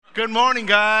Good morning,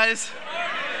 guys.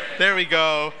 There we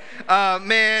go.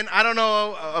 Man, I don't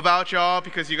know about y'all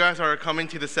because you guys are coming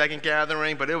to the second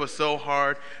gathering, but it was so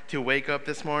hard to wake up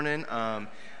this morning.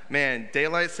 Man,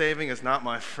 daylight saving is not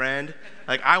my friend.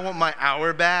 Like, I want my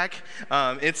hour back.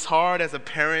 It's hard as a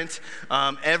parent.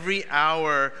 Every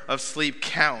hour of sleep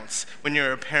counts when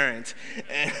you're a parent.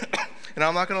 And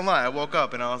I'm not going to lie, I woke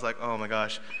up and I was like, oh my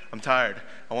gosh, I'm tired.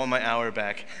 I want my hour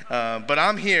back. But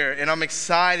I'm here and I'm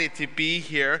excited to be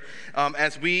here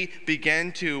as we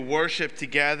begin to worship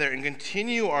together and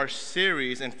continue our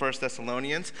series in 1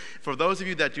 Thessalonians. For those of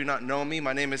you that do not know me,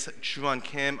 my name is Juhan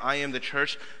Kim. I am the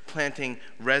church planting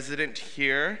resident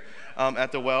here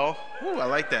at the Well. Ooh, I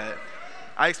like that.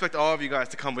 I expect all of you guys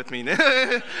to come with me.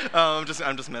 I'm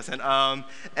just messing.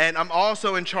 And I'm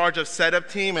also in charge of setup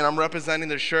team, and I'm representing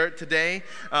the shirt today.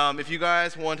 If you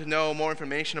guys want to know more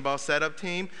information about setup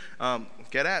team,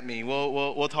 get at me.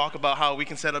 We'll talk about how we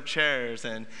can set up chairs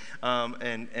and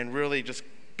really just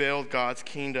build God's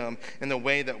kingdom in the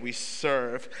way that we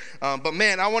serve. But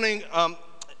man, I want to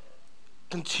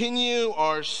continue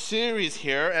our series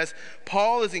here as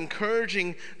Paul is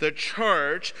encouraging the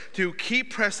church to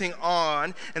keep pressing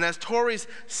on, and as Tori's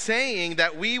saying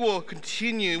that we will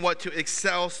continue to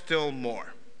excel still more.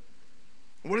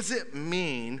 What does it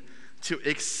mean to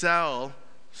excel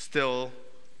still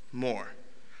more?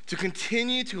 To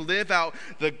continue to live out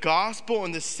the gospel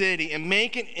in the city and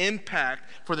make an impact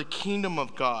for the kingdom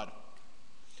of God.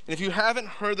 And if you haven't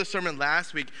heard the sermon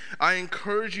last week, I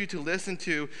encourage you to listen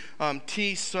to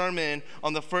T's sermon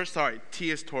on the first,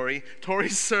 T is Tori,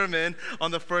 Tori's sermon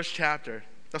on the first chapter.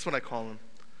 That's what I call him.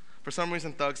 For some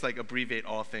reason, thugs like abbreviate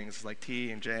all things, like T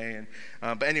and J.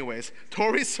 But anyways,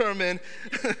 Tori's sermon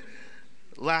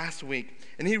last week.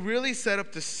 And he really set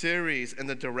up the series and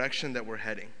the direction that we're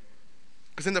heading.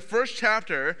 Because in the first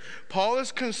chapter, Paul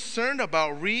is concerned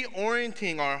about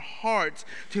reorienting our hearts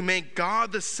to make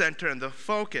God the center and the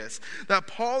focus. That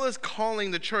Paul is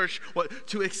calling the church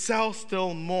to excel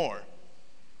still more,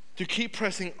 to keep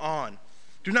pressing on.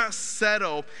 Do not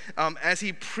settle as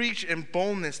he preached in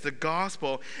boldness the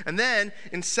gospel. And then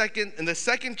in the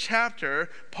second chapter,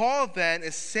 Paul then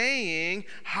is saying,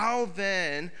 how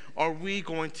then are we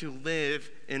going to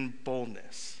live in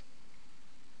boldness?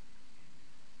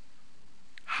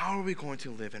 How are we going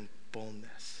to live in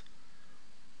boldness?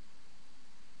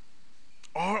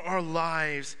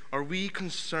 Are we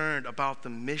concerned about the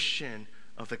mission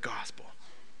of the gospel?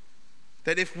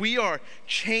 That if we are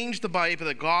changed by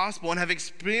the gospel and have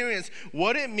experienced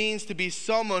what it means to be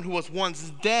someone who was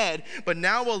once dead but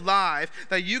now alive,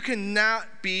 that you cannot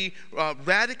be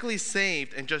radically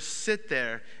saved and just sit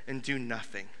there and do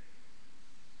nothing.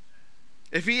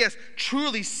 If he has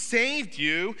truly saved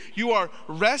you, you are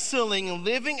wrestling and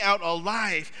living out a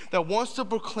life that wants to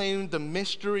proclaim the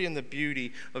mystery and the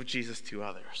beauty of Jesus to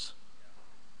others.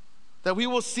 That we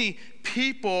will see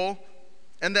people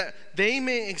and that they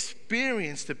may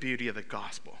experience the beauty of the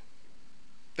gospel.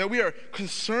 That we are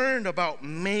concerned about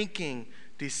making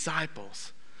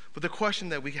disciples. But the question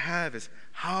that we have is,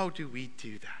 how do we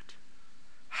do that?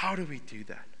 How do we do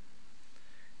that?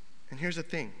 And here's the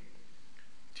thing.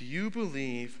 Do you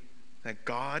believe that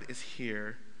God is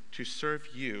here to serve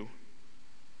you,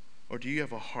 or do you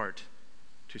have a heart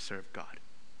to serve God?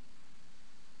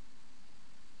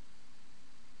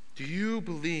 Do you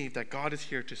believe that God is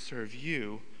here to serve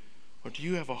you, or do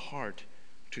you have a heart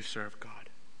to serve God?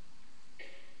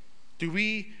 Do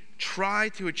we try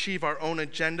to achieve our own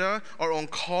agenda, our own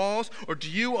calls, or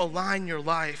do you align your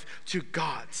life to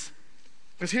God's?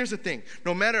 Because here's the thing,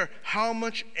 no matter how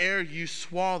much air you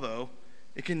swallow,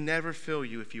 it can never fill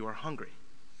you if you are hungry.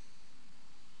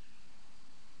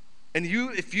 And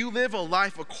if you live a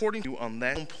life according to your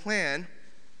own plan,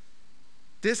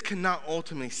 this cannot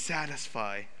ultimately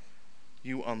satisfy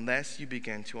you unless you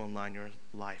begin to align your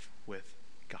life with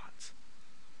God's.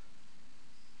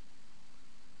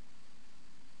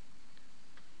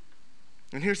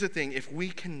 And here's the thing, if we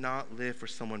cannot live for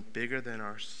someone bigger than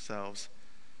ourselves,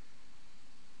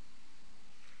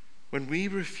 when we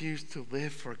refuse to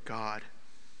live for God,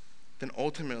 then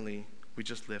ultimately we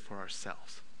just live for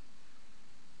ourselves.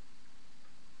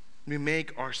 We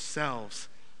make ourselves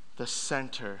the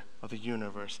center of the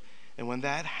universe. And when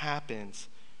that happens,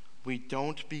 we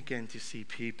don't begin to see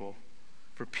people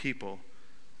for people,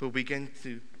 but we begin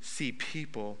to see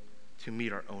people to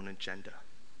meet our own agenda.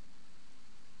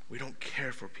 We don't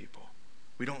care for people.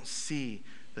 We don't see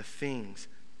the things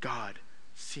God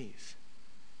sees.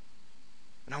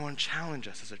 And I want to challenge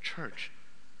us as a church.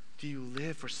 Do you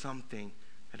live for something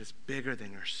that is bigger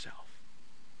than yourself?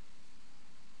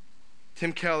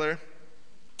 Tim Keller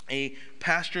A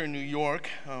pastor in New York,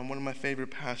 one of my favorite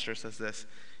pastors, says this.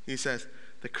 He says,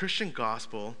 the Christian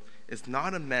gospel is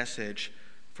not a message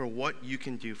for what you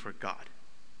can do for God.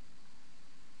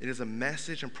 It is a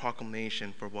message and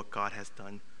proclamation for what God has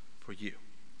done for you.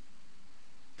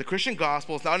 The Christian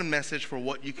gospel is not a message for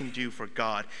what you can do for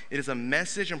God. It is a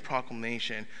message and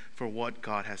proclamation for what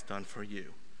God has done for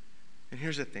you. And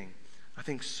here's the thing. I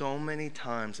think so many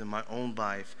times in my own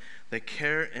life, the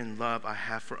care and love I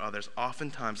have for others,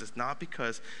 oftentimes it's not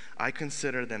because I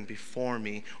consider them before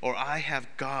me or I have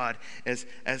God as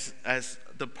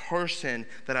the person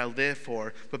that I live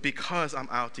for, but because I'm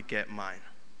out to get mine.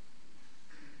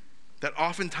 That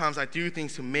oftentimes I do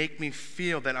things to make me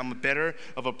feel that I'm a better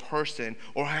of a person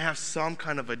or I have some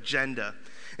kind of agenda.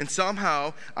 And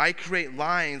somehow I create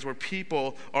lines where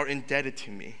people are indebted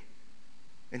to me.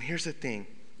 And here's the thing.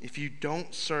 If you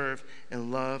don't serve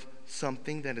and love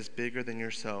something that is bigger than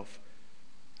yourself,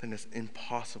 then it's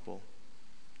impossible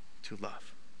to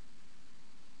love.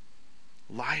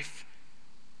 Life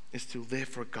is to live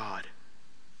for God.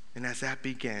 And as that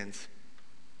begins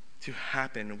to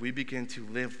happen, we begin to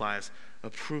live lives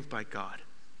approved by God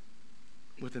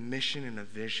with a mission and a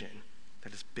vision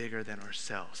that is bigger than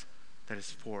ourselves, that is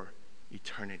for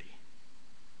eternity.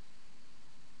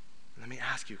 Let me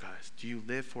ask you guys, do you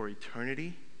live for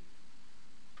eternity?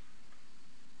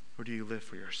 Or do you live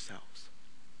for yourselves?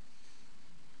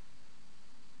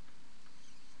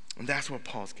 And that's what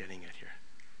Paul's getting at here.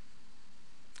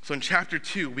 So in chapter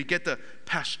 2, we get the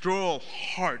pastoral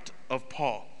heart of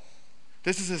Paul.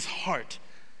 This is his heart.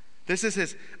 This is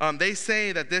his, they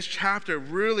say that this chapter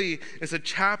really is a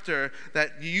chapter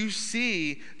that you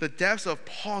see the depths of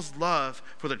Paul's love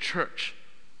for the church.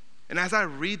 And as I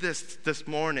read this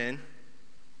morning,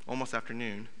 almost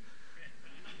afternoon,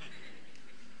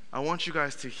 I want you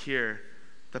guys to hear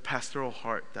the pastoral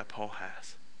heart that Paul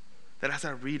has. That as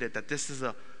I read it, that this is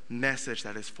a message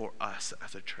that is for us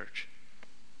as a church.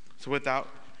 So without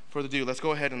further ado, let's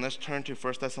go ahead and let's turn to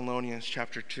 1 Thessalonians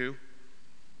chapter 2.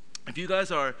 If you guys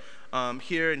are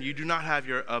here and you do not have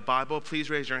your Bible, please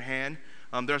raise your hand.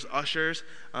 There's ushers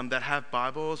that have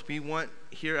Bibles. We want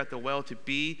here at the Well to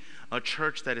be a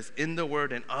church that is in the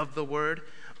Word and of the Word.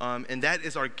 And that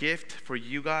is our gift for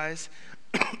you guys.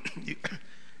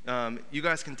 You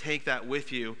guys can take that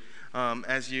with you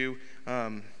as you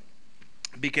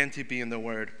begin to be in the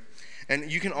Word.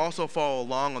 And you can also follow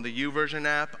along on the YouVersion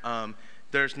app.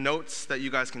 There's notes that you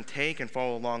guys can take and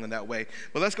follow along in that way.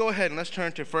 But let's go ahead and let's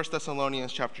turn to 1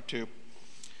 Thessalonians chapter 2.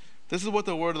 This is what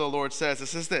the word of the Lord says. It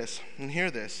says this, and hear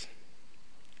this.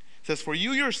 It says, "For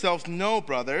you yourselves know,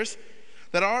 brothers,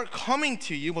 that our coming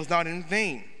to you was not in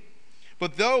vain.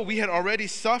 But though we had already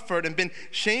suffered and been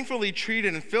shamefully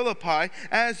treated in Philippi,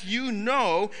 as you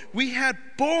know, we had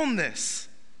boldness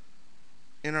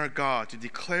in our God to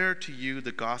declare to you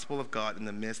the gospel of God in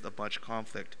the midst of much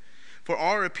conflict. For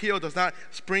our appeal does not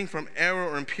spring from error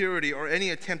or impurity or any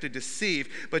attempt to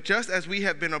deceive, but just as we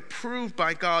have been approved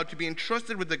by God to be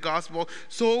entrusted with the gospel,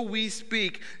 so we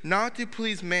speak, not to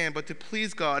please man, but to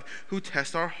please God, who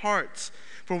tests our hearts.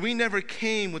 For we never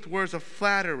came with words of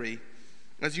flattery,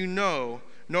 as you know,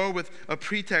 nor with a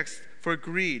pretext for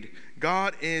greed.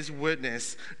 God is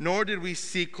witness. Nor did we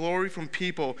seek glory from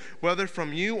people, whether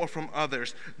from you or from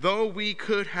others, though we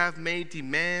could have made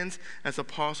demands as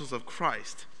apostles of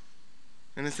Christ."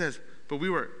 And it says, "But we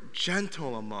were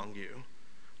gentle among you,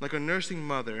 like a nursing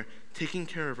mother taking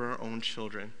care of her own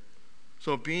children.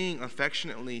 So being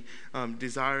affectionately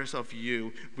desirous of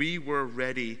you, we were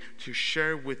ready to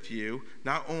share with you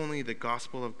not only the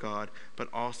gospel of God, but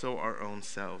also our own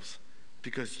selves,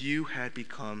 because you had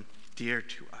become dear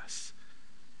to us.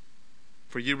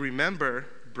 For you remember,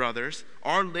 brothers,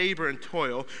 our labor and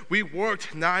toil. We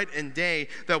worked night and day,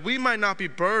 that we might not be a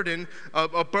burden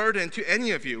to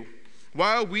any of you.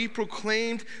 While we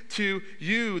proclaimed to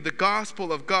you the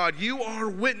gospel of God, you are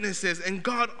witnesses, and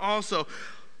God also,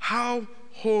 how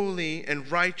holy and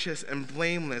righteous and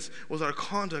blameless was our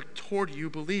conduct toward you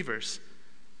believers.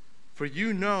 For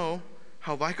you know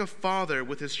how, like a father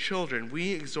with his children,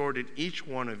 we exhorted each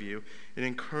one of you and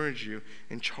encouraged you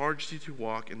and charged you to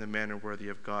walk in the manner worthy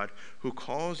of God, who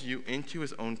calls you into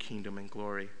his own kingdom and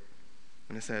glory."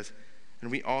 And it says, "And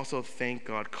we also thank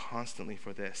God constantly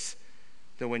for this,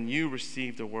 that when you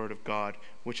received the word of God,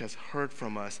 which has heard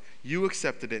from us, you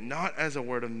accepted it not as a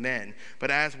word of men,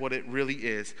 but as what it really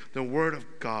is, the word of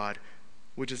God,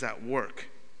 which is at work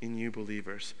in you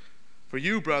believers. For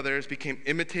you, brothers, became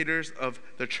imitators of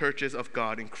the churches of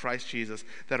God in Christ Jesus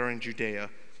that are in Judea.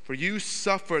 For you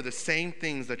suffer the same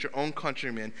things that your own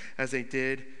countrymen as they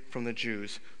did from the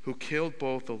Jews, who killed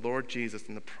both the Lord Jesus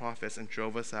and the prophets and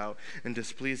drove us out and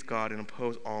displeased God and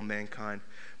opposed all mankind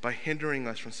by hindering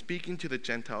us from speaking to the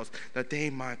Gentiles that they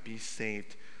might be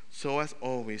saved, so as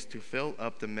always to fill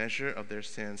up the measure of their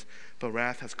sins. But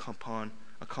wrath has come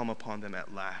upon them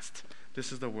at last."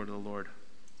 This is the word of the Lord.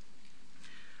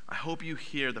 I hope you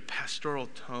hear the pastoral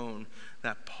tone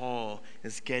that Paul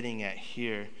is getting at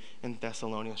here in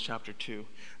Thessalonians chapter 2.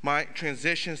 My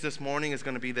transitions this morning is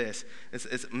going to be this.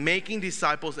 It's making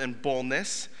disciples in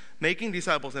boldness, and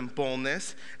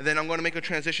then I'm going to make a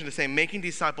transition to say making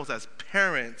disciples as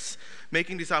parents, and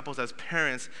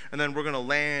then we're going to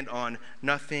land on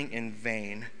nothing in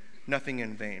vain.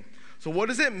 So what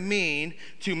does it mean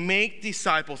to make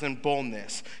disciples in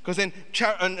boldness? Because in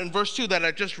verse 2 that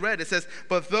I just read, it says,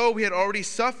 "But though we had already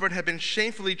suffered, had been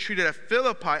shamefully treated at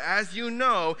Philippi, as you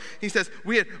know," he says,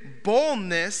 "we had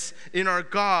boldness in our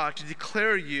God to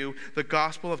declare you the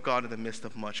gospel of God in the midst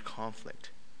of much conflict."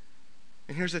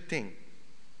 And here's the thing.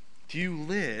 Do you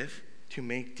live to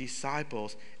make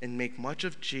disciples and make much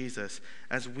of Jesus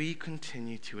as we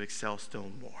continue to excel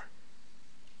still more?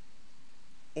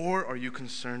 Or are you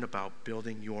concerned about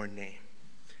building your name?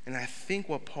 And I think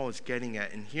what Paul is getting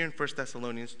at, and here in 1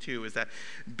 Thessalonians 2, is that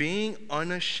being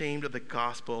unashamed of the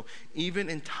gospel, even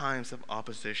in times of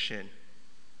opposition,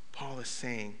 Paul is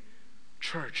saying,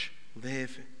 church,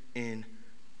 live in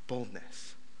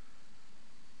boldness.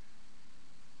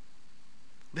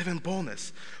 Live in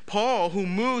boldness. Paul, who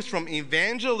moves from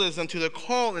evangelism to the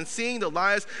call and seeing the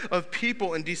lives of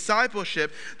people in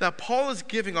discipleship, that Paul is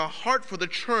giving a heart for the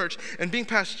church and being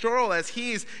pastoral as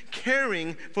he's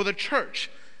caring for the church.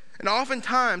 And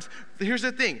oftentimes, here's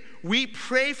the thing, we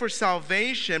pray for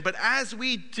salvation, but as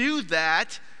we do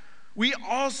that, we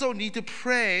also need to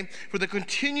pray for the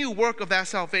continued work of that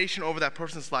salvation over that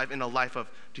person's life in a life of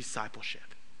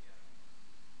discipleship.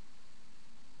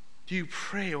 Do you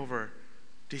pray over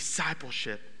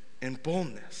discipleship and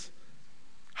boldness?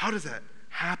 How does that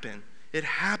happen? It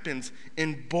happens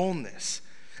in boldness.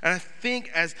 And I think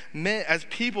as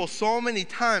people, so many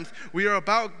times we are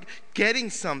about getting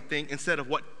something instead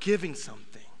of giving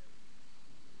something.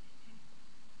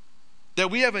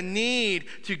 That we have a need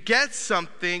to get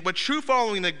something, but true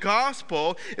following the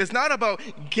gospel is not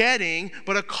about getting,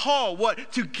 but a call,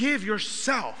 to give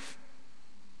yourself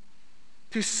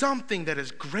to something that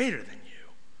is greater than you.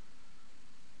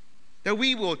 That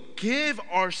we will give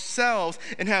ourselves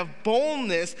and have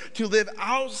boldness to live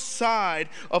outside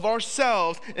of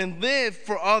ourselves and live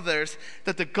for others,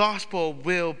 that the gospel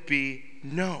will be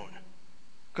known.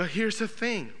 But here's the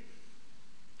thing.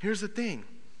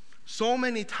 So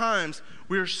many times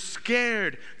we're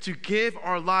scared to give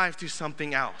our life to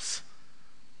something else.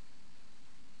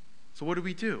 So what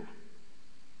do?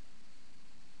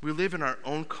 We live in our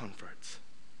own comforts.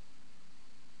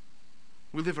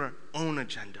 We live our own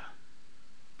agenda.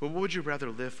 But what would you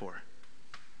rather live for?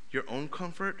 Your own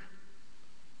comfort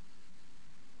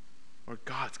or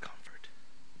God's comfort?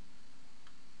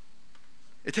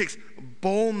 It takes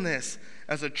boldness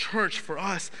as a church for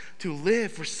us to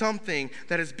live for something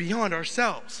that is beyond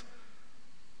ourselves.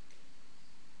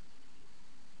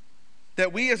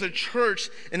 That we as a church,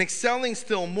 in excelling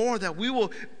still more, that we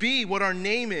will be what our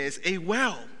name is, a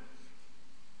well.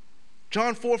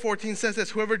 John 4:14 says this,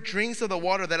 "Whoever drinks of the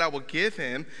water that I will give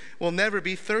him will never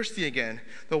be thirsty again.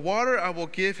 The water I will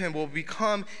give him will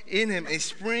become in him a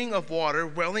spring of water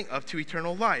welling up to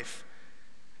eternal life."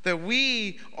 That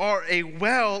we are a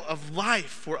well of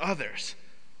life for others.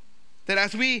 That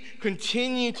as we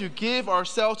continue to give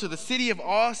ourselves to the city of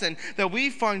Austin, that we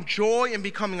find joy in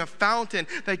becoming a fountain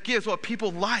that gives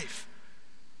people life.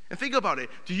 And think about it.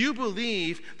 Do you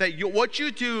believe that what you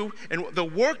do and the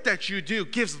work that you do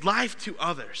gives life to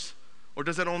others? Or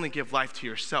does it only give life to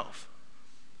yourself?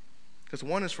 Because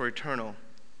one is for eternal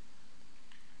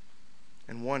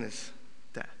and one is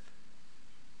death.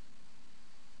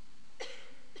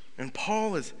 And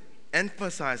Paul is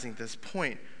emphasizing this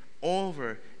point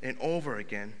over and over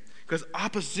again, because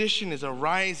opposition is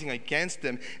arising against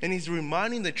them. And he's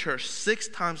reminding the church 6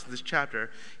 times in this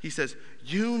chapter. He says,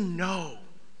 you know,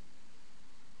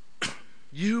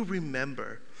 you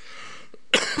remember,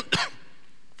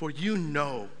 for you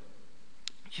know,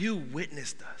 you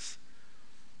witnessed us.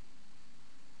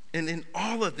 And in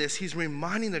all of this, he's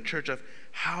reminding the church of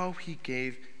how he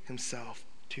gave himself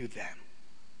to them.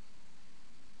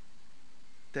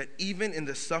 That even in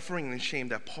the suffering and shame,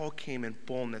 that Paul came in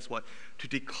boldness, to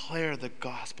declare the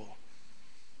gospel.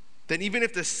 That even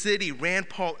if the city ran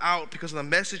Paul out because of the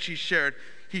message he shared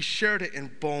it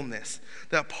in boldness.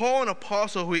 That Paul, an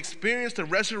apostle who experienced the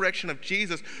resurrection of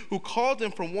Jesus, who called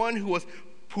him from one who was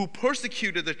who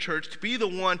persecuted the church to be the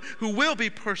one who will be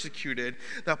persecuted,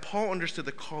 that Paul understood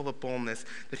the call of boldness,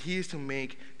 that he is to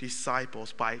make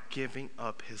disciples by giving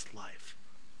up his life.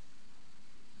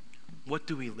 What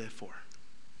do we live for?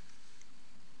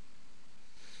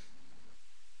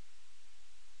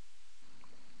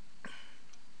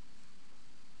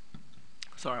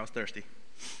 Sorry, I was thirsty.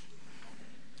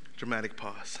 Dramatic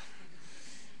pause.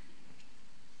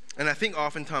 And I think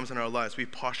oftentimes in our lives, we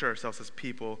posture ourselves as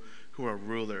people who are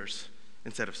rulers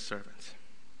instead of servants.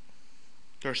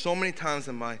 There are so many times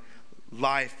in my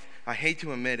life, I hate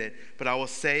to admit it, but I will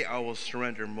say I will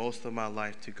surrender most of my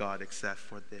life to God except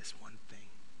for this one thing.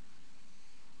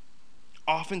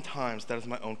 Oftentimes, that is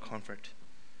my own comfort.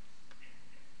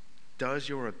 Does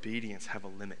your obedience have a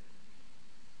limit?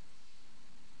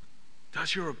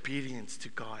 Does your obedience to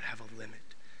God have a limit?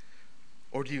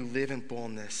 Or do you live in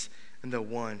boldness in the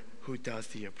one who does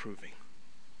the approving?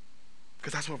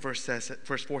 Because that's what verse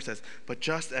 4 says. But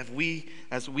just as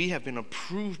we have been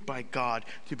approved by God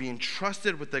to be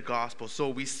entrusted with the gospel, so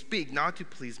we speak not to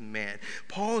please man.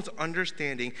 Paul is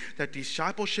understanding that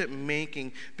discipleship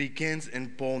making begins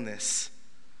in boldness.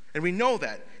 And we know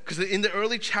that because in the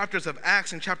early chapters of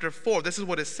Acts, in chapter 4, this is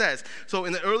what it says. So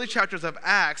in the early chapters of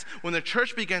Acts, when the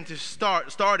church began to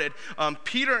started,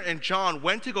 Peter and John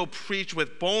went to go preach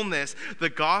with boldness the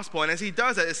gospel. And as he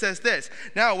does that, it says this: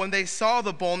 now, when they saw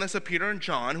the boldness of Peter and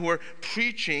John, who were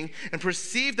preaching, and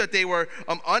perceived that they were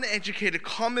uneducated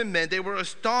common men, they were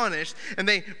astonished, and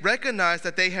they recognized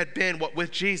that they had been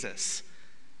with Jesus.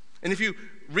 And if you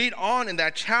read on in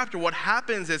that chapter, what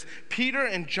happens is Peter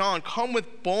and John come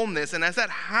with boldness, and as that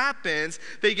happens,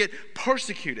 they get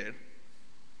persecuted.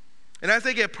 And as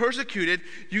they get persecuted,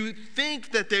 you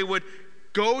think that they would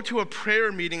go to a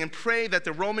prayer meeting and pray that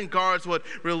the Roman guards would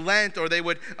relent, or they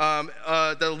would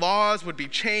the laws would be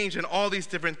changed, and all these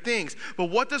different things. But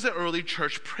what does the early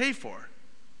church pray for?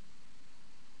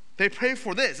 They pray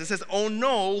for this. It says, "Oh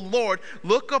no, Lord,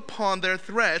 look upon their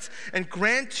threats and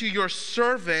grant to your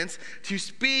servants to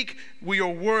speak with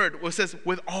your word," it says,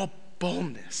 with all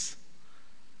boldness.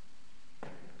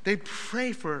 They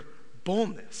pray for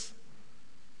boldness.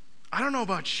 I don't know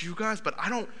about you guys, but I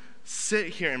don't sit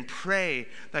here and pray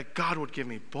that God would give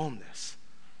me boldness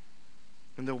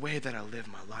in the way that I live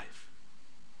my life,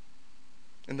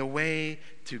 in the way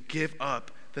to give up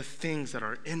the things that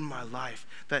are in my life.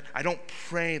 That I don't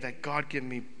pray that God give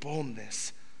me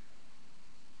boldness.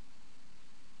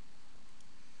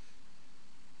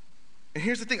 And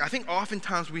here's the thing. I think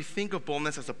oftentimes we think of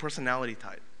boldness as a personality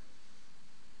type.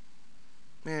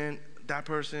 Man, that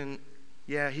person,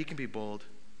 yeah, he can be bold.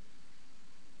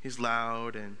 He's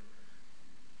loud, and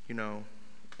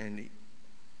and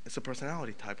it's a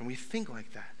personality type, and we think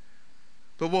like that.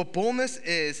 But what boldness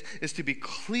is to be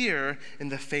clear in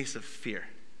the face of fear.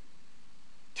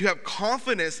 To have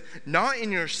confidence not in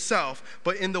yourself,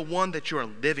 but in the one that you are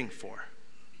living for.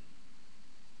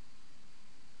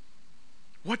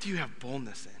 What do you have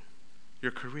boldness in?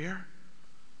 Your career?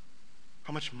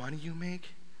 How much money you make?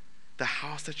 The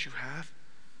house that you have?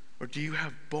 Or do you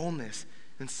have boldness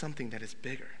in something that is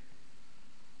bigger?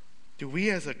 Do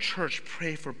we as a church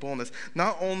pray for boldness,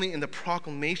 not only in the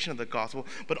proclamation of the gospel,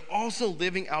 but also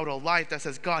living out a life that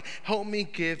says, God, help me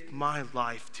give my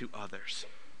life to others?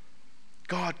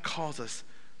 God calls us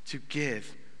to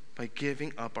give by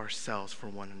giving up ourselves for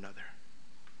one another.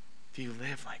 Do you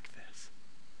live like this?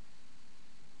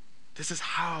 This is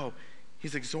how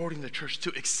he's exhorting the church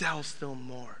to excel still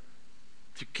more,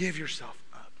 to give yourself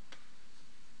up.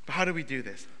 But how do we do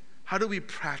this? How do we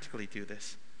practically do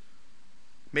this?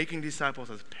 Making disciples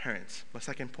as parents. My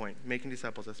second point, making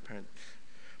disciples as parents.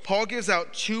 Paul gives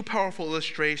out two powerful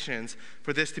illustrations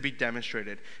for this to be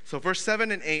demonstrated. So verse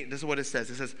 7 and 8, this is what it says.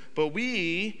 It says, "But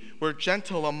we were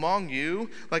gentle among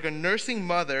you, like a nursing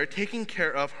mother taking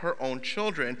care of her own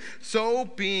children. So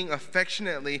being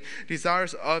affectionately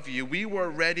desirous of you, we were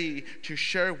ready to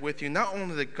share with you not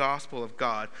only the gospel of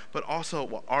God, but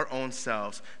also our own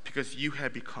selves, because you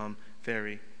had become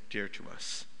very dear to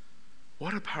us."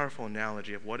 What a powerful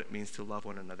analogy of what it means to love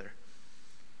one another.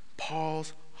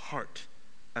 Paul's heart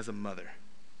as a mother.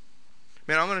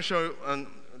 Man, I'm going to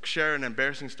share an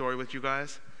embarrassing story with you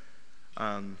guys.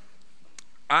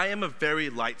 I am a very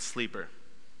light sleeper.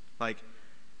 Like,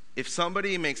 if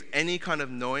somebody makes any kind of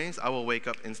noise, I will wake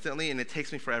up instantly, and it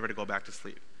takes me forever to go back to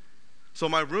sleep. So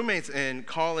my roommates in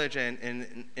college and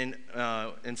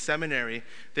in seminary,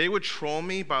 they would troll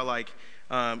me by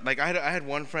I had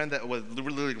one friend that would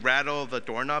literally rattle the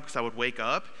doorknob because I would wake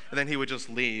up, and then he would just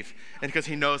leave, and because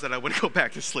he knows that I wouldn't go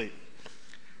back to sleep.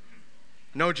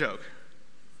 No joke.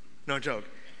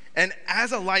 And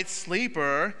as a light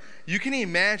sleeper, you can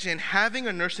imagine having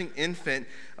a nursing infant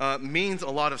means a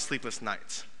lot of sleepless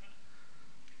nights,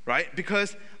 right?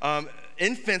 Because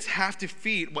infants have to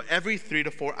feed every 3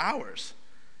 to 4 hours.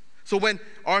 So when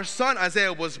our son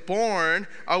Isaiah was born,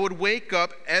 I would wake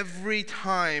up every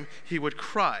time he would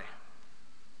cry.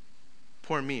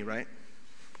 Poor me, right?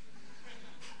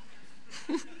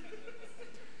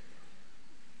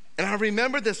 And I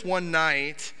remember this one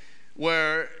night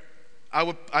where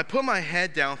I put my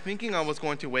head down thinking I was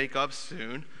going to wake up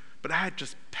soon, but I had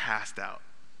just passed out.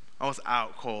 I was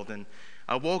out cold, and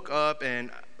I woke up and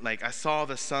I saw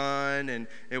the sun and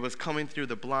it was coming through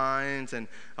the blinds, and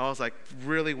I was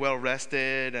really well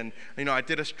rested, and I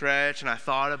did a stretch and I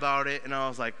thought about it, and I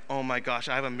was like, oh my gosh,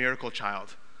 I have a miracle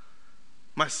child.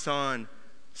 My son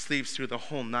sleeps through the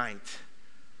whole night.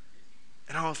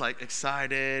 And I was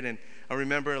excited, and I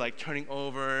remember turning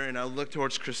over and I looked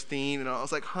towards Christine and I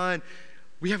was like, hon,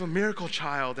 we have a miracle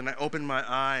child. And I opened my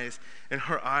eyes and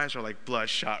her eyes are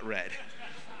bloodshot red.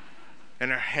 And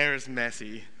her hair is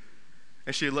messy.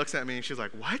 And she looks at me and she's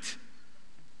like, what?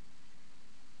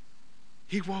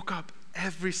 He woke up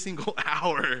every single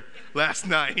hour last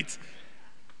night.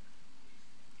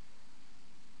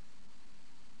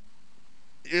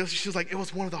 She was like, it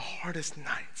was one of the hardest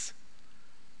nights.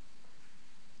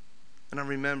 And I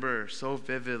remember so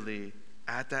vividly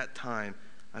at that time,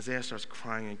 Isaiah starts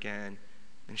crying again,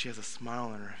 and she has a smile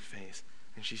on her face,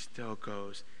 and she still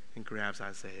goes and grabs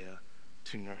Isaiah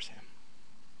to nurse him.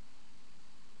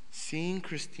 Seeing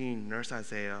Christine nurse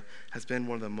Isaiah has been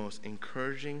one of the most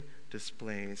encouraging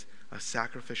displays of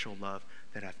sacrificial love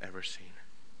that I've ever seen.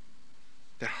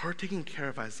 That her taking care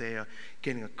of Isaiah,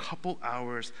 getting a couple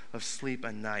hours of sleep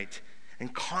a night,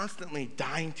 and constantly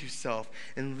dying to self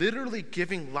and literally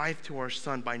giving life to our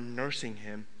son by nursing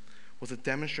him was a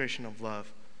demonstration of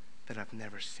love that I've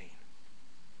never seen.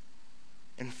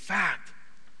 In fact,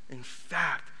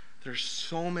 there's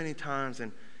so many times,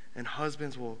 and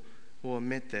husbands will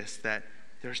admit this, that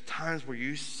there's times where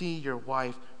you see your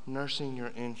wife nursing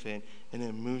your infant and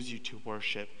it moves you to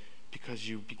worship because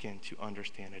you begin to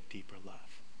understand a deeper love.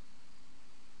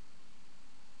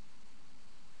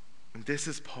 And this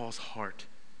is Paul's heart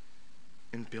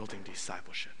in building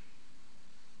discipleship.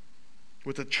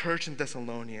 With the church in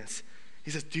Thessalonians,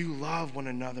 he says, do love one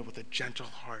another with a gentle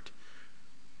heart,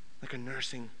 like a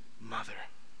nursing mother.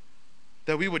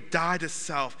 That we would die to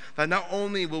self, that not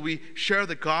only will we share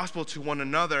the gospel to one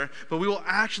another, but we will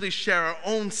actually share our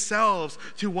own selves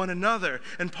to one another.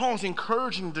 And Paul's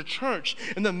encouraging the church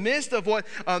in the midst of what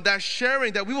that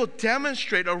sharing, that we will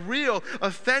demonstrate a real,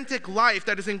 authentic life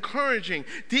that is encouraging,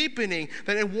 deepening,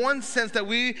 that in one sense that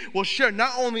we will share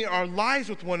not only our lives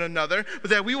with one another,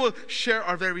 but that we will share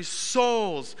our very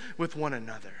souls with one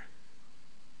another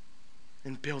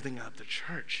in building up the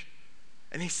church.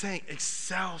 And he's saying,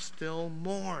 excel still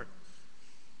more.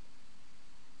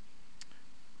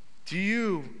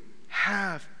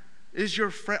 Is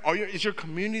your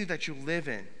community that you live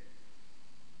in,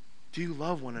 do you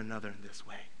love one another in this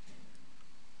way?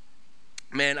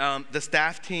 Man, the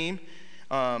staff team,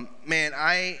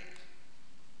 I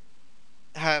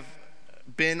have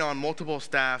been on multiple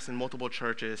staffs in multiple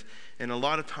churches, and a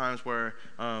lot of times where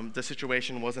the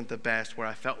situation wasn't the best, where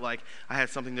I felt like I had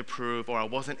something to prove, or I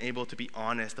wasn't able to be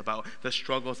honest about the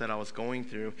struggles that I was going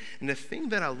through. And the thing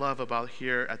that I love about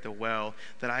here at the Well,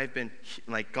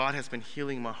 that God has been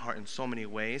healing my heart in so many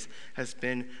ways, has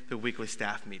been the weekly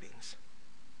staff meetings,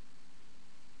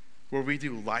 where we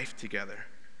do life together.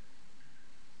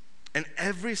 And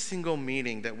every single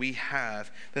meeting that we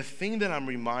have, the thing that I'm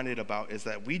reminded about is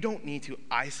that we don't need to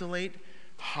isolate,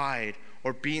 hide,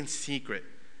 or be in secret.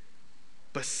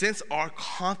 But since our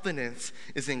confidence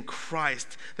is in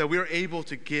Christ, that we are able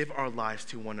to give our lives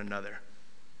to one another.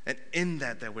 And in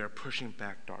that we are pushing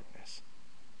back darkness.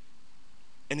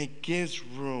 And it gives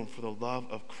room for the love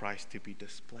of Christ to be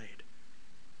displayed.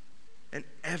 And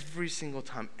every single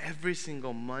time, every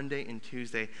single Monday and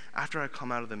Tuesday, after I come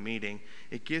out of the meeting,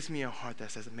 it gives me a heart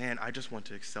that says, man, I just want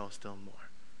to excel still more.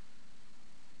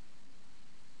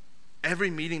 Every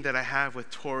meeting that I have with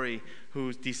Tori,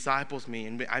 who disciples me,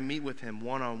 and I meet with him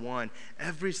one-on-one,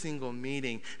 every single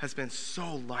meeting has been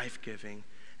so life-giving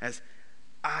as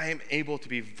I am able to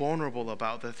be vulnerable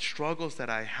about the struggles that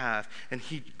I have, and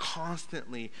he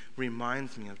constantly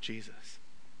reminds me of Jesus.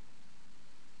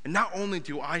 And not only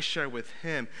do I share with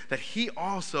him, that he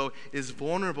also is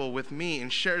vulnerable with me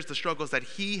and shares the struggles that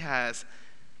he has,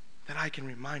 that I can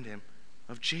remind him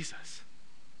of Jesus.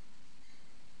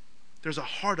 There's a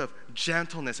heart of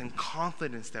gentleness and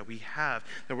confidence that we have,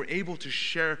 that we're able to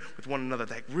share with one another,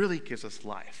 that really gives us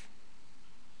life.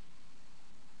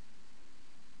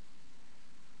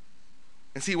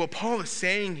 And see, what Paul is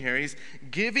saying here, he's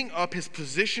giving up his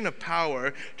position of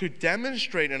power to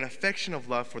demonstrate an affection of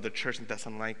love for the church in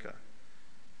Thessalonica.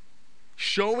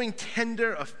 Showing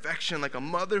tender affection like a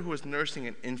mother who is nursing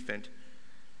an infant.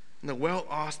 Now, well,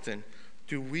 Austin,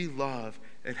 do we love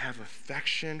and have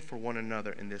affection for one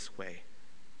another in this way?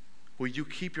 Will you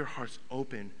keep your hearts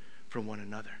open for one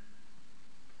another?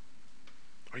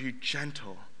 Are you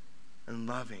gentle and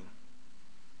loving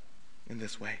in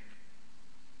this way?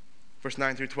 Verse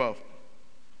 9 through 12.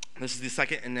 This is the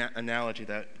second analogy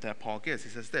that Paul gives. He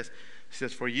says this. He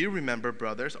says, "For you remember,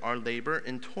 brothers, our labor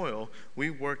and toil.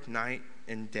 We worked night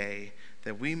and day,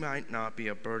 that we might not be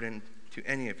a burden to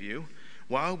any of you.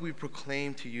 While we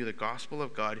proclaim to you the gospel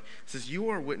of God," he says, "you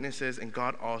are witnesses, and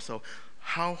God also,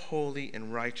 how holy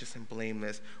and righteous and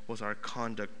blameless was our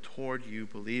conduct toward you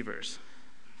believers.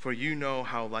 For you know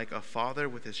how, like a father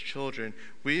with his children,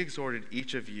 we exhorted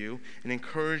each of you and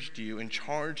encouraged you and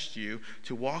charged you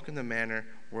to walk in the manner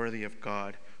worthy of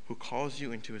God, who calls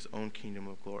you into his own kingdom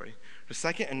of glory." The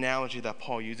second analogy that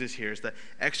Paul uses here is the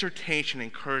exhortation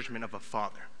and encouragement of a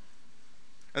father.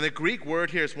 And the Greek word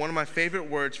here is one of my favorite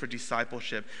words for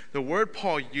discipleship. The word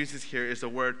Paul uses here is the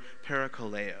word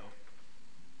parakaleo.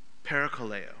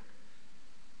 Parakaleo.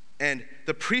 And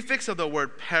the prefix of the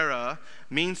word para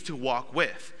means to walk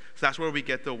with. So that's where we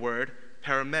get the word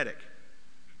paramedic,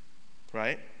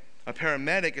 right? A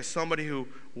paramedic is somebody who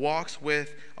walks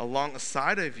with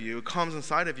alongside of you, comes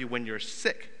inside of you when you're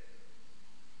sick.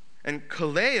 And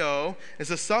kaleo is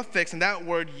a suffix, and that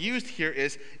word used here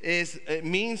is it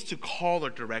means to call or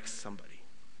direct somebody.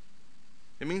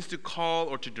 It means to call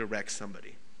or to direct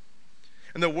somebody.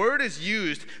 And the word is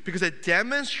used because it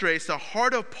demonstrates the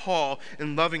heart of Paul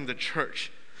in loving the church.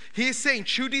 He is saying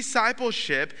true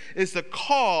discipleship is the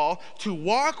call to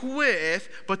walk with,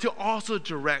 but to also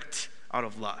direct out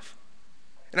of love.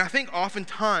 And I think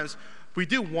oftentimes we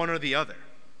do one or the other.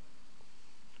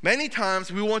 Many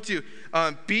times we want to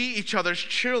be each other's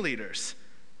cheerleaders.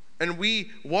 And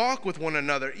we walk with one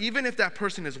another. Even if that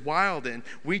person is wild and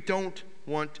we don't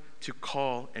want to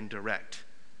call and direct.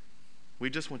 We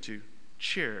just want to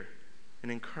cheer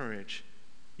and encourage,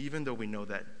 even though we know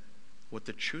that what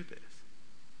the truth is.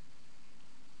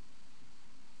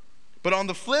 But on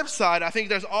the flip side, I think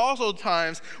there's also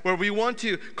times where we want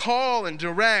to call and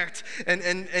direct and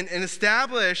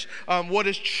establish what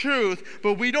is truth,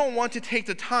 but we don't want to take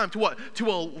the time to what? To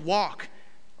walk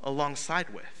alongside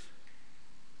with.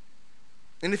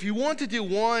 And if you want to do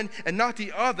one and not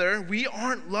the other, we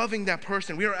aren't loving that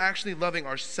person. We are actually loving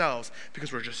ourselves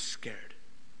because we're just scared.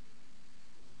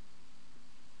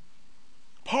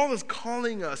 Paul is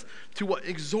calling us to what?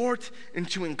 Exhort and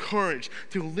to encourage,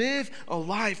 to live a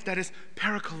life that is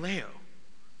parakaleo.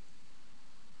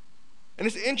 And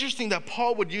it's interesting that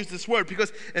Paul would use this word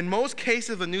because in most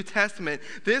cases of the New Testament,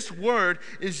 this word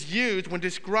is used when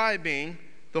describing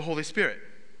the Holy Spirit.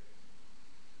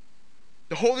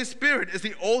 The Holy Spirit is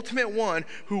the ultimate one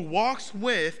who walks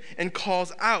with and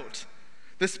calls out.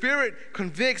 The Spirit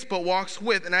convicts but walks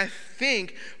with. And I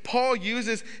think Paul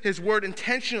uses his word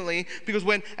intentionally because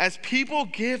as people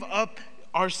give up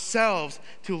ourselves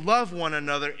to love one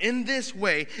another in this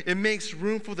way, it makes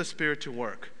room for the Spirit to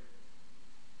work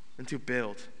and to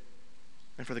build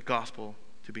and for the gospel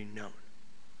to be known.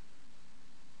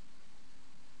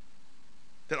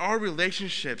 That our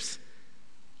relationships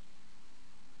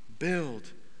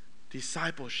build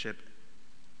discipleship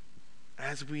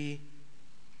as we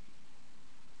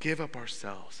give up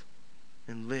ourselves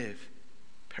and live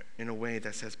in a way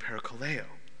that says parakaleo.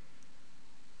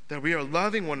 That we are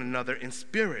loving one another in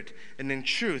spirit and in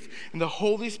truth. And the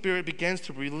Holy Spirit begins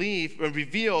to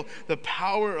reveal the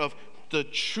power of the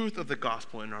truth of the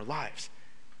gospel in our lives.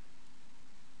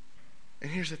 And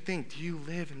here's the thing, do you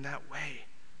live in that way?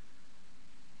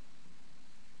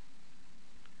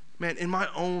 Man, in my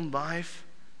own life,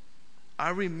 I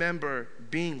remember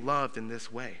being loved in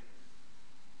this way.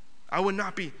 I would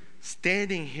not be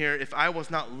standing here if I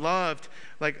was not loved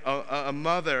like a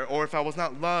mother, or if I was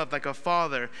not loved like a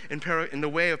father in the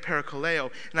way of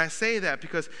parakaleo. And I say that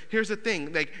because here's the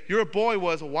thing, like your boy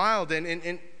was wild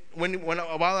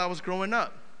while I was growing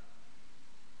up.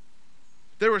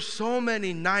 There were so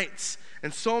many nights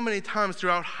and so many times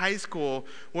throughout high school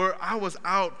where I was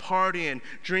out partying,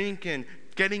 drinking,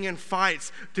 getting in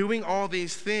fights, doing all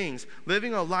these things,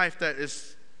 living a life that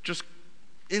is just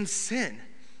in sin.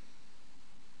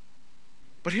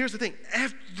 But here's the thing,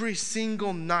 every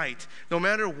single night, no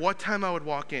matter what time I would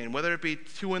walk in, whether it be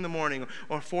 2 in the morning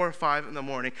or 4 or 5 in the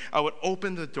morning, I would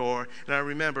open the door, and I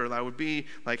remember I would be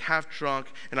like half drunk,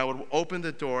 and I would open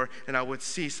the door, and I would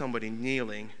see somebody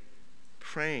kneeling,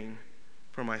 praying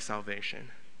for my salvation.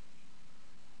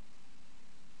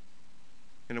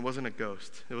 And it wasn't a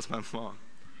ghost. It was my mom.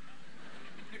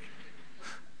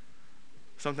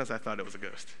 Sometimes I thought it was a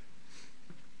ghost.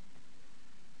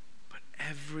 But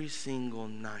every single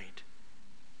night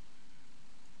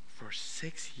for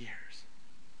 6 years,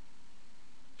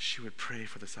 she would pray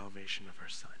for the salvation of her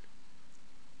son.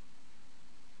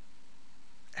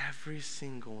 Every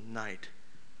single night,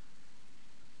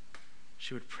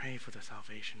 she would pray for the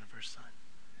salvation of her son.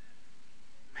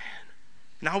 Man.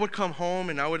 And I would come home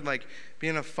and I would be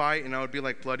in a fight and I would be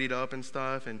bloodied up and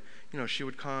stuff. And, she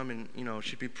would come and,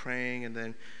 she'd be praying and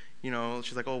then,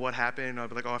 she's like, oh, what happened? And I'd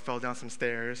be like, oh, I fell down some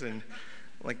stairs. And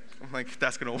I'm like,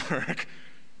 that's going to work.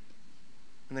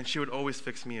 And then she would always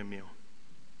fix me a meal.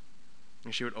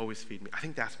 And she would always feed me. I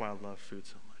think that's why I love food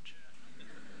so much.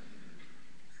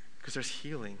 Because there's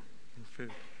healing in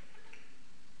food.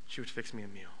 She would fix me a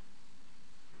meal.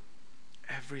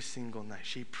 Every single night,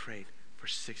 she prayed for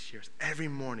 6 years. Every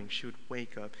morning, she would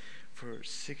wake up for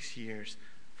 6 years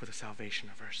for the salvation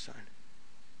of her son.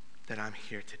 That I'm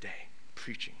here today,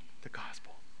 preaching the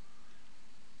gospel.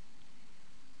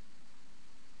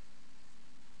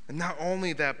 And not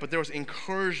only that, but there was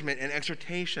encouragement and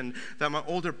exhortation that my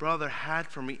older brother had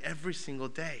for me every single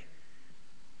day.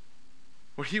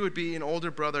 Where he would be an older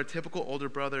brother, a typical older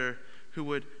brother who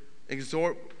would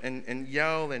exhort and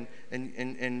yell and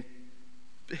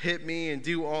hit me and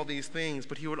do all these things,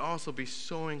 but he would also be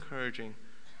so encouraging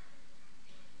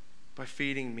by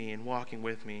feeding me and walking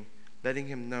with me, letting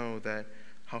him know that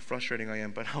how frustrating I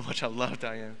am, but how much I loved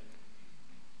I am.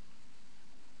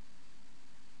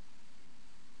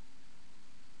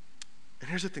 And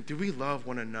here's the thing, do we love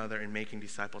one another in making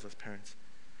disciples as parents?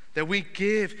 That we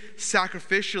give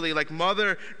sacrificially, like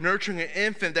mother nurturing an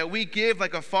infant, that we give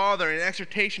like a father in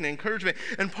exhortation and encouragement.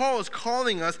 And Paul is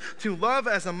calling us to love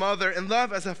as a mother and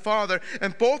love as a father,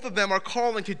 and both of them are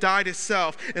calling to die to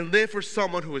self and live for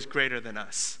someone who is greater than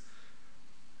us.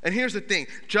 And here's the thing,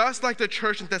 just like the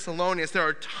church in Thessalonians, there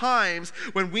are times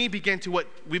when we begin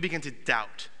to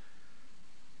doubt.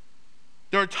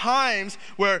 There are times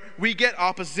where we get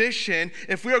opposition.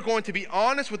 If we are going to be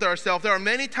honest with ourselves, there are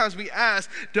many times we ask,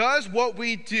 does what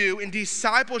we do in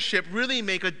discipleship really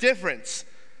make a difference?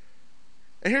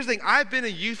 And here's the thing, I've been a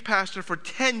youth pastor for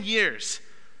 10 years.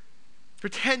 For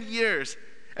 10 years.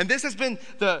 And this has been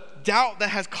the doubt that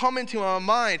has come into my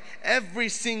mind every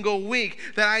single week,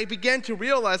 that I began to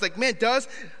realize, man, does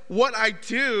what I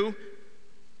do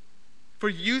for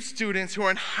youth students who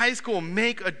are in high school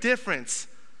make a difference?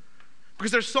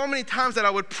 Because there's so many times that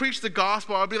I would preach the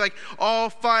gospel, I'll be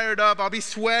all fired up, I'll be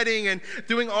sweating and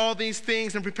doing all these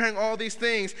things and preparing all these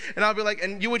things, and I'll be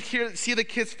and you would see the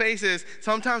kids' faces.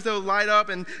 Sometimes they would light up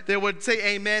and they would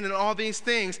say amen and all these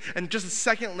things, and just a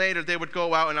second later they would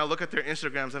go out and I'll look at their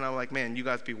Instagrams and I'm like, man, you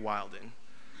guys be wildin'.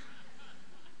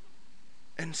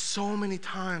 And so many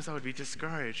times I would be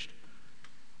discouraged.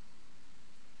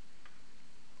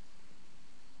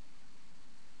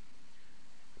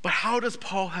 But how does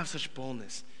Paul have such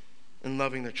boldness in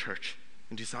loving the church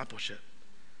and discipleship?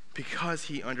 Because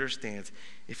he understands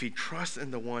if he trusts in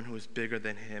the one who is bigger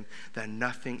than him, that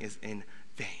nothing is in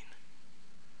vain.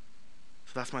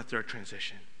 So that's my third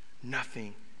transition.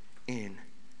 Nothing in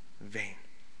vain.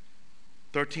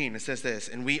 13, it says this,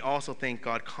 and we also thank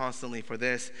God constantly for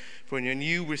this. For when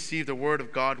you received the word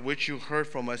of God, which you heard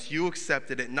from us, you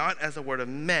accepted it not as a word of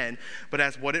men, but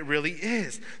as what it really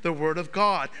is, the word of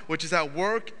God, which is at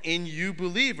work in you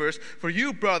believers. For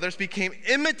you, brothers, became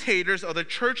imitators of the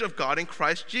church of God in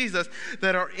Christ Jesus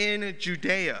that are in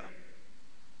Judea.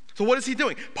 So what is he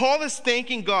doing? Paul is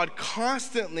thanking God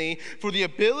constantly for the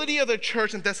ability of the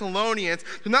church in Thessalonians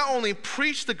to not only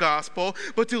preach the gospel,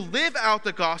 but to live out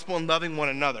the gospel in loving one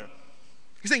another.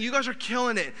 He's saying, you guys are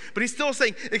killing it. But he's still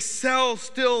saying, excel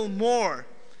still more.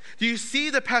 Do you see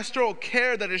the pastoral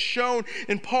care that is shown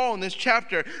in Paul in this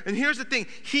chapter? And here's the thing.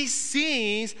 He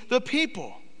sees the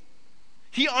people.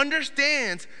 He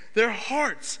understands their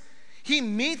hearts. He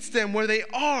meets them where they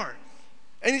are.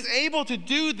 And he's able to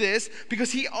do this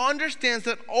because he understands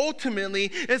that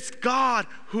ultimately it's God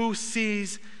who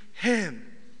sees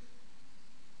him.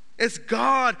 It's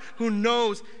God who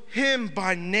knows him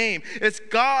by name. It's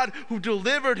God who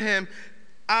delivered him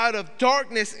out of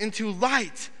darkness into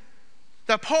light.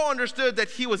 That Paul understood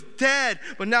that he was dead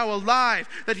but now alive.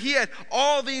 That he had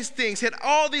all these things, he had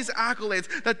all these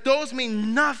accolades, that those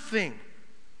mean nothing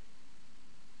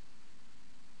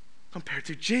compared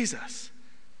to Jesus.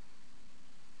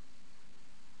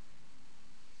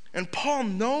 And Paul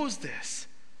knows this,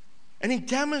 and he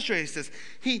demonstrates this.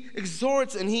 He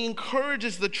exhorts and he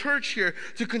encourages the church here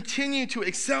to continue to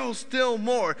excel still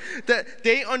more, that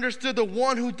they understood the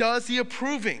one who does the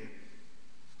approving,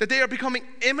 that they are becoming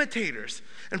imitators.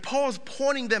 And Paul is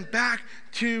pointing them back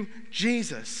to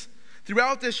Jesus.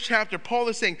 Throughout this chapter, Paul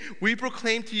is saying, we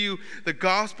proclaim to you the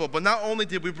gospel, but not only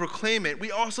did we proclaim it,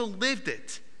 we also lived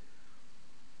it.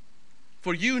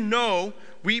 For you know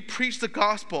we preached the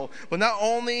gospel, but not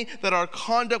only that our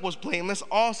conduct was blameless,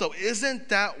 also, isn't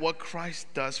that what Christ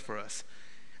does for us?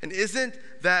 And isn't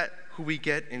that who we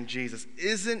get in Jesus?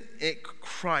 Isn't it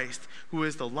Christ who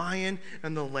is the lion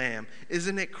and the lamb?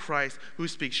 Isn't it Christ who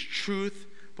speaks truth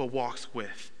but walks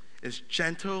with, is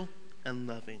gentle and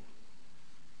loving?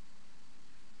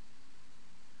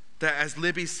 That, as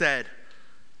Libby said,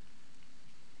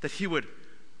 that he would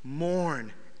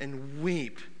mourn and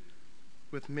weep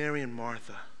with Mary and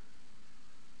Martha,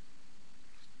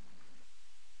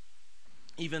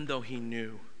 even though he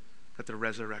knew that the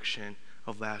resurrection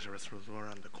of Lazarus was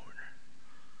around the corner.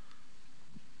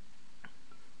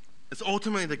 It's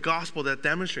ultimately the gospel that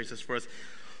demonstrates this for us,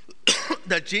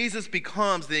 that Jesus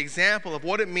becomes the example of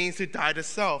what it means to die to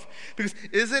self. Because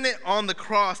isn't it on the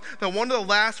cross that one of the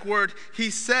last words he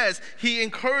says, he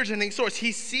encourages and exhorts,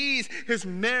 he sees his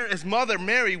mother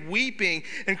Mary weeping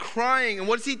and crying, and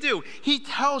what does he do? He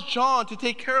tells John to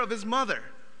take care of his mother.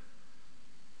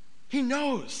 He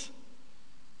knows.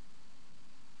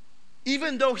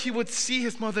 Even though he would see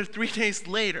his mother 3 days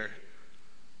later.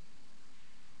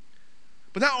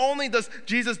 But not only does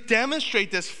Jesus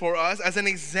demonstrate this for us as an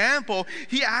example,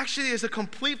 he actually is a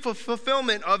complete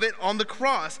fulfillment of it on the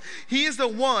cross. He is the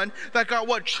one that got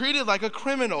treated like a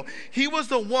criminal. He was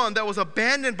the one that was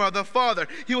abandoned by the Father.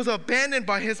 He was abandoned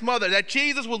by his mother. That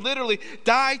Jesus would literally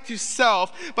die to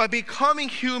self by becoming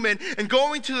human and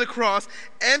going to the cross,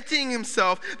 emptying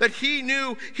himself, that he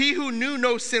who knew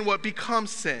no sin would become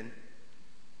sin.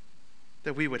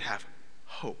 That we would have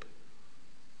hope.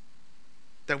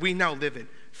 That we now live in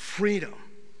freedom.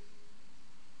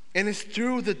 And it's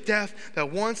through the death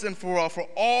that once and for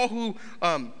all who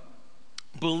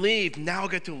believe now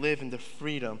get to live in the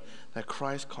freedom that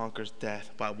Christ conquers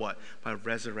death by what? By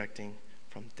resurrecting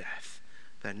from death.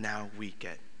 That now we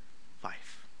get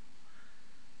life.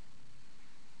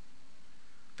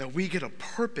 That we get a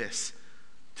purpose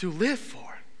to live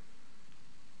for.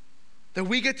 That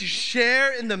we get to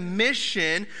share in the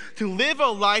mission to live a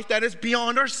life that is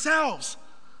beyond ourselves.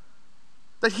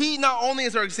 That he not only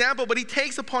is our example, but he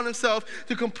takes upon himself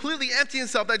to completely empty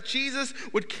himself, that Jesus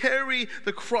would carry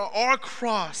our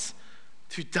cross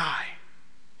to die.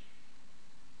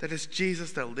 That it's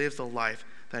Jesus that lives a life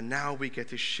that now we get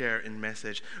to share in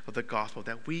message of the gospel,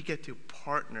 that we get to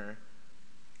partner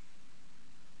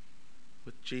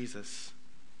with Jesus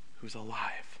who's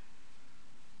alive.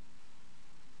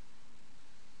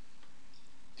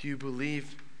 Do you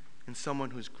believe in someone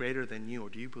who's greater than you, or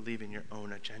do you believe in your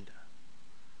own agenda?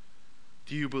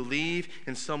 Do you believe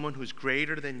in someone who's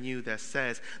greater than you that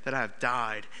says that I have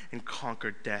died and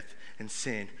conquered death and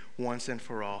sin once and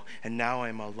for all, and now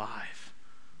I'm alive?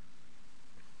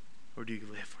 Or do you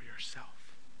live for yourself?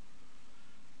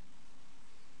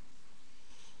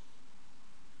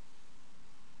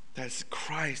 That it's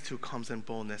Christ who comes in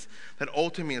boldness. That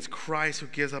ultimately it's Christ who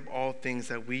gives up all things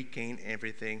that we gain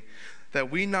everything. That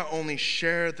we not only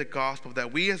share the gospel,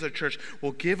 that we as a church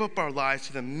will give up our lives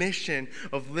to the mission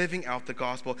of living out the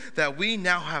gospel, that we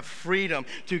now have freedom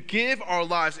to give our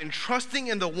lives in trusting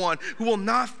in the one who will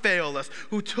not fail us,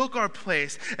 who took our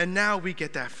place, and now we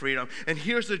get that freedom. And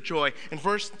here's the joy. In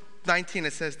verse 19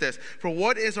 it says this, "For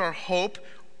what is our hope,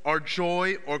 our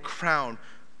joy, or crown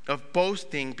of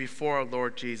boasting before our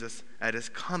Lord Jesus at his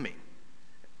coming?"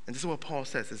 And this is what Paul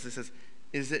says. This says,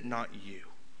 "Is it not you?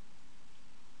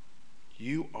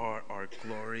 You are our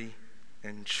glory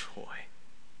and joy."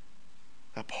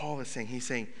 That Paul is saying, he's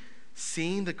saying,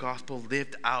 seeing the gospel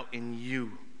lived out in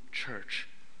you, church,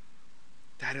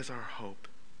 that is our hope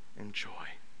and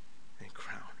joy and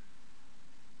crown.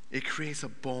 It creates a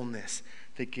boldness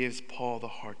that gives Paul the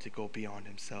heart to go beyond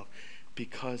himself,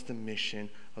 because the mission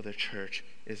of the church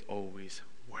is always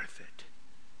worth it.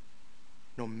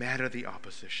 No matter the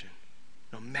opposition.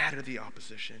 No matter the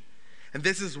opposition. And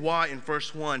this is why in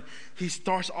verse 1, he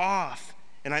starts off,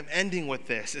 and I'm ending with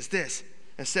this, is this.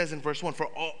 It says in verse 1, "For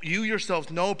all, you yourselves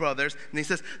know, brothers," and he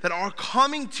says, "that our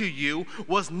coming to you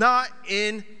was not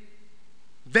in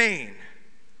vain."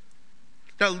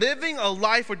 Now, living a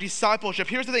life of discipleship,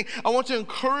 here's the thing I want to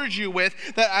encourage you with,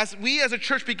 that as we as a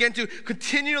church begin to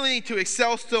continually to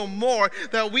excel still more,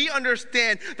 that we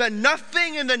understand that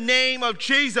nothing in the name of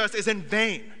Jesus is in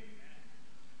vain.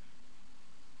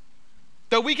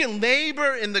 That we can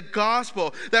labor in the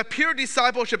gospel, that pure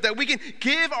discipleship, that we can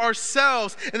give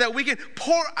ourselves and that we can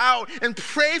pour out and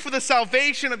pray for the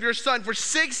salvation of your son for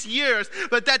 6 years,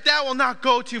 but that will not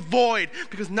go to void,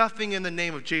 because nothing in the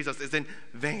name of Jesus is in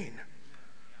vain.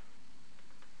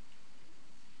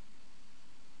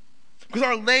 Because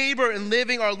our labor in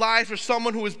living our lives for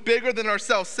someone who is bigger than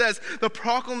ourselves says the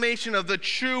proclamation of the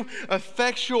true,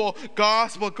 effectual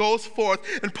gospel goes forth.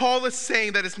 And Paul is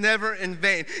saying that it's never in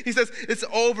vain. He says it's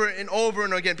over and over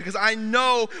and again, because I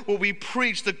know what we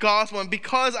preach, the gospel. And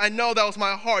because I know that was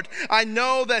my heart, I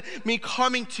know that me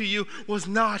coming to you was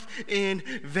not in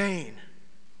vain.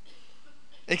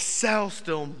 Excel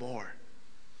still more.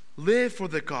 Live for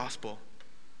the gospel.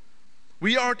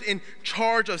 We aren't in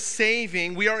charge of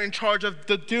saving. We are in charge of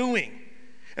the doing.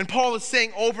 And Paul is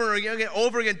saying over and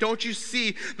again, don't you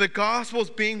see the gospel is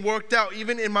being worked out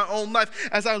even in my own life?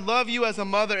 As I love you as a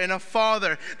mother and a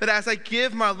father, that as I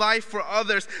give my life for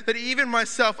others, that even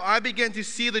myself, I begin to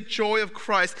see the joy of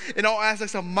Christ in all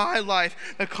aspects of my life,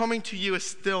 that coming to you is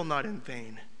still not in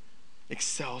vain.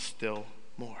 Excel still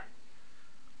more.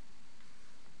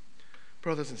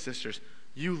 Brothers and sisters,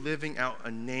 you living out a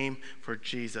name for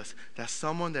Jesus, that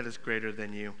someone that is greater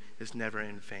than you, is never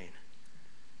in vain.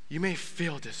 You may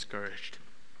feel discouraged.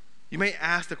 You may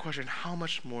ask the question, how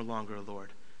much more longer,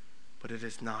 Lord? But it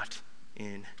is not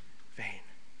in vain.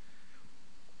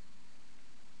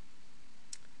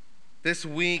 This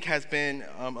week has been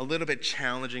a little bit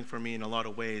challenging for me in a lot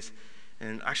of ways.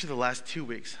 And actually the last 2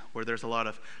 weeks, where there's a lot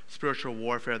of spiritual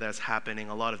warfare that's happening,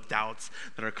 a lot of doubts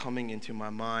that are coming into my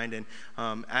mind. And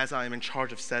as I'm in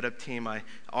charge of setup team, I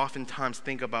oftentimes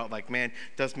think about, like, man,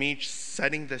 does me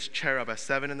setting this chair up at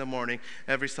 7 in the morning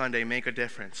every Sunday make a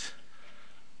difference?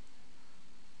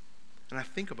 And I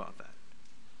think about that.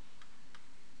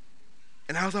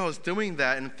 And as I was doing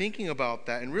that and thinking about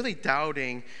that and really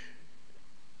doubting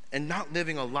and not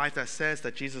living a life that says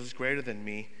that Jesus is greater than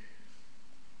me,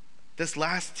 this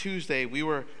last Tuesday, we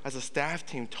were, as a staff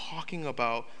team, talking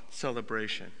about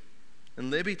celebration. And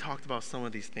Libby talked about some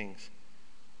of these things.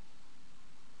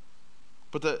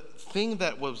 But the thing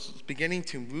that was beginning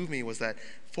to move me was that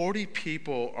 40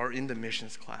 people are in the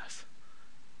missions class.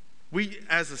 We,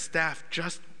 as a staff,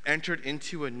 just entered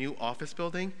into a new office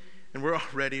building, and we're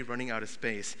already running out of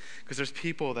space because there's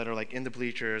people that are like in the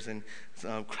bleachers and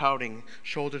crowding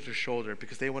shoulder to shoulder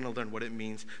because they want to learn what it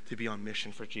means to be on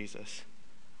mission for Jesus.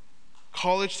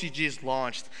 College CG is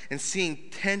launched, and seeing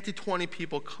 10 to 20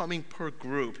 people coming per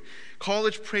group.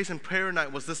 College Praise and Prayer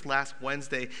Night was this last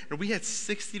Wednesday, and we had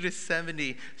 60 to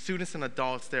 70 students and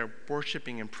adults there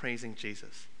worshiping and praising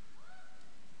Jesus.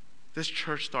 This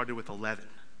church started with 11.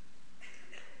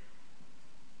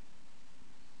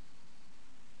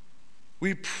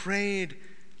 We prayed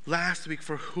last week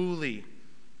for Huli.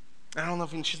 I don't know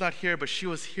if she's not here, but she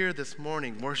was here this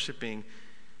morning worshiping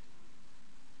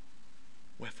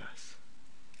with us.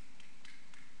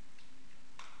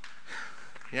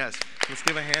 Yes, let's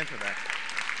give a hand for that.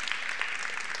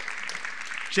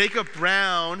 Jacob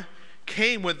Brown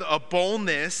came with a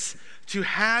boldness to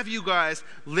have you guys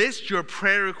list your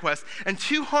prayer requests, and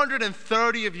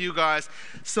 230 of you guys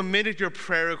submitted your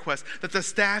prayer requests that the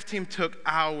staff team took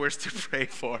hours to pray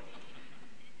for.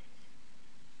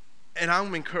 And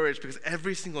I'm encouraged because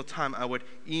every single time I would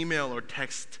email or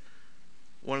text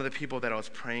one of the people that I was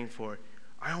praying for,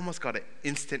 I almost got an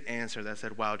instant answer that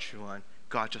said, wow, Juhan,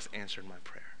 God just answered my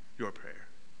prayer, your prayer.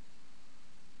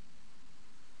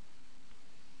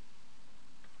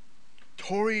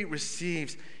 Tori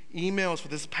receives emails for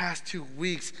this past 2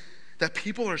 weeks that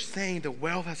people are saying the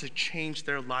well has changed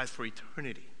their lives for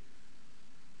eternity.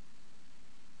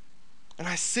 And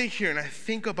I sit here and I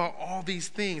think about all these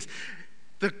things.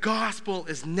 The gospel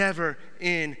is never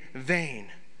in vain.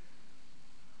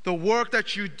 The work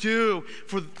that you do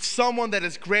for someone that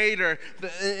is greater,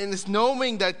 and it's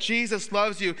knowing that Jesus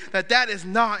loves you, that is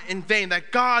not in vain,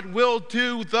 that God will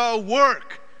do the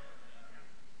work.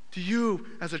 Do you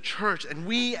as a church, and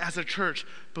we as a church,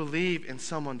 believe in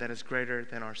someone that is greater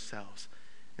than ourselves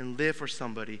and live for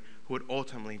somebody who would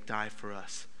ultimately die for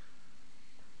us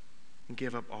and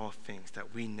give up all things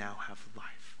that we now have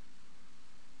life?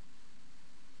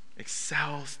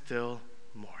 Excel still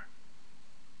more.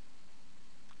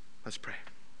 Let's pray.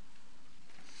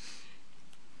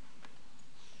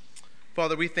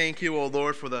 Father, we thank you, O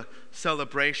Lord, for the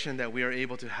celebration that we are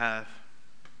able to have.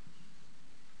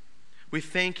 We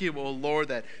thank you, O Lord,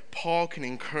 that Paul can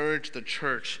encourage the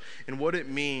church in what it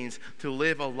means to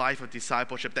live a life of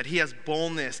discipleship, that he has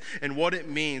boldness in what it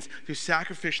means to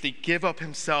sacrificially give up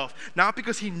himself, not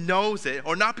because he knows it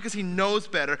or not because he knows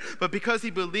better, but because he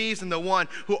believes in the one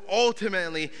who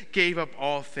ultimately gave up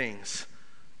all things.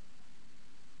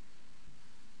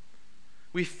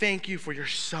 We thank you for your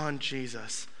Son,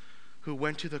 Jesus, who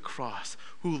went to the cross,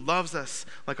 who loves us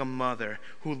like a mother,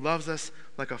 who loves us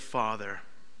like a father.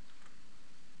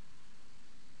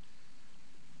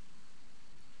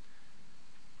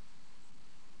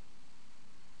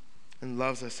 And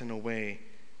loves us in a way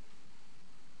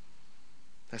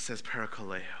that says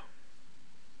parakaleo.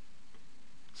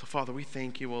 So, Father, we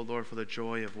thank you, O Lord, for the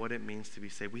joy of what it means to be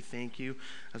saved. We thank you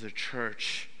as a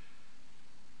church.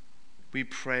 We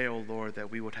pray, O Lord,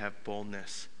 that we would have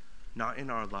boldness, not in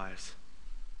our lives,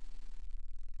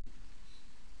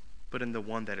 but in the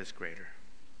one that is greater.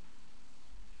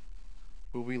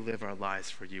 Will we live our lives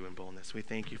for you in boldness? We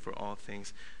thank you for all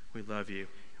things. We love you,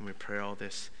 and we pray all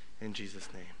this in Jesus'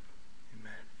 name.